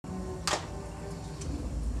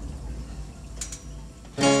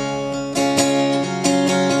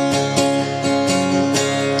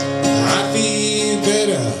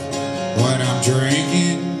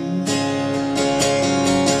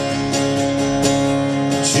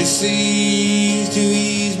seems to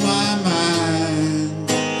ease my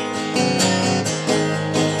mind.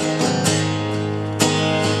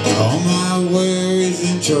 All my worries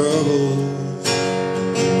and troubles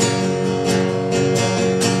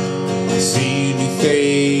seem to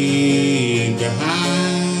fade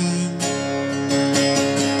behind.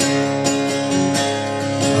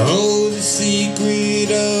 Oh, the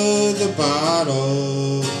secret of the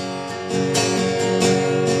bottle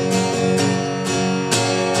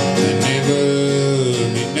will never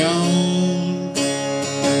be known.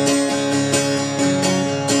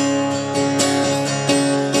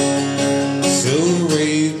 So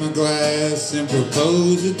raise my glass and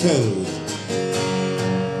propose a toast.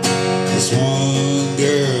 This one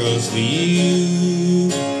girl's for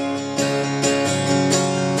you.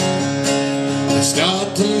 I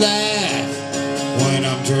start to laugh when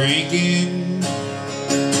I'm drinking.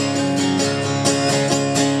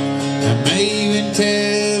 I may even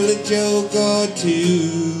tell a joke or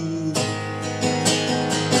two.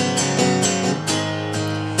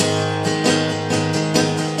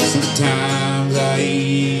 Sometimes I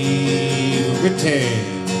even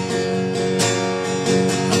pretend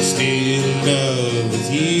I'm still in love with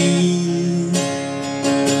you.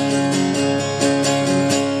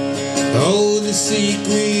 Oh, the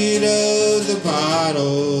secret of the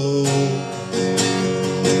bottle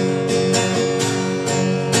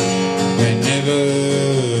may never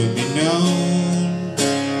be known.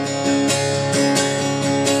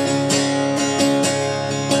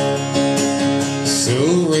 So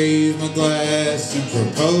raise my glass and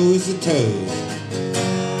propose a toast.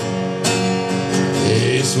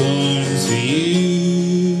 This one's for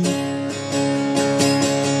you.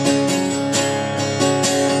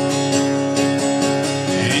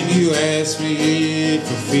 And you ask me if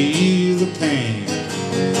I feel the pain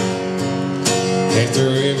after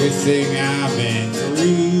everything I've been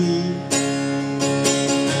through.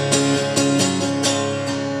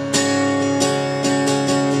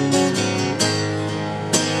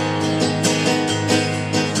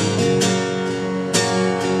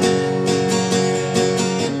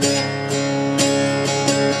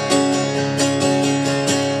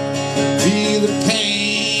 Feel the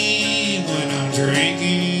pain when I'm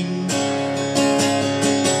drinking.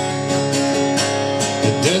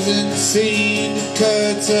 It doesn't seem to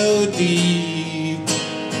cut so deep.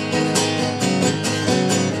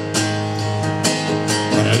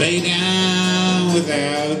 When I lay down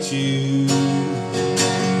without you,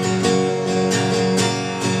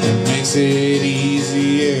 it makes it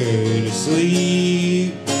easier to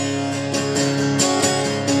sleep.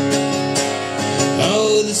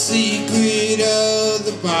 Oh, the secret of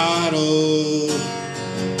the bottle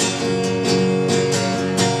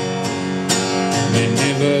may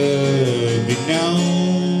never be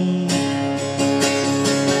known.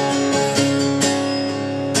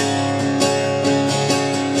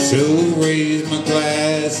 So raise my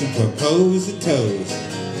glass and propose a toast.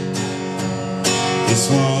 This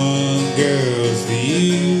one girl's for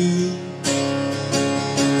you.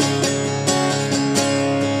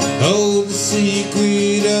 Oh, the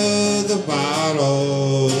secret of the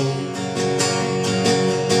bottle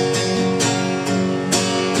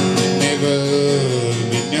will never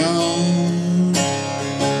be known.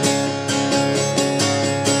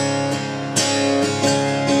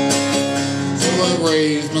 So I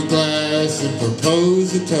raise my glass and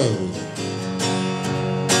propose a toast.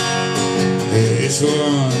 This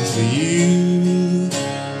one's for you.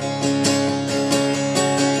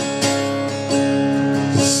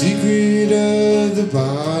 The secret of the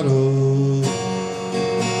bottle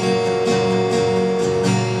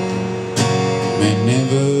may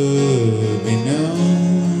never be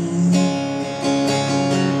known.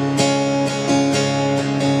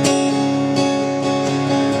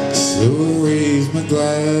 So raise my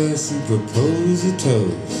glass and propose a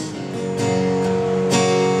toast.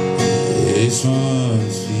 This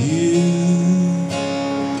one's for you.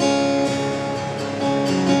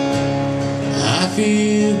 I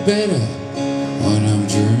feel better when I'm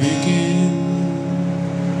drinking.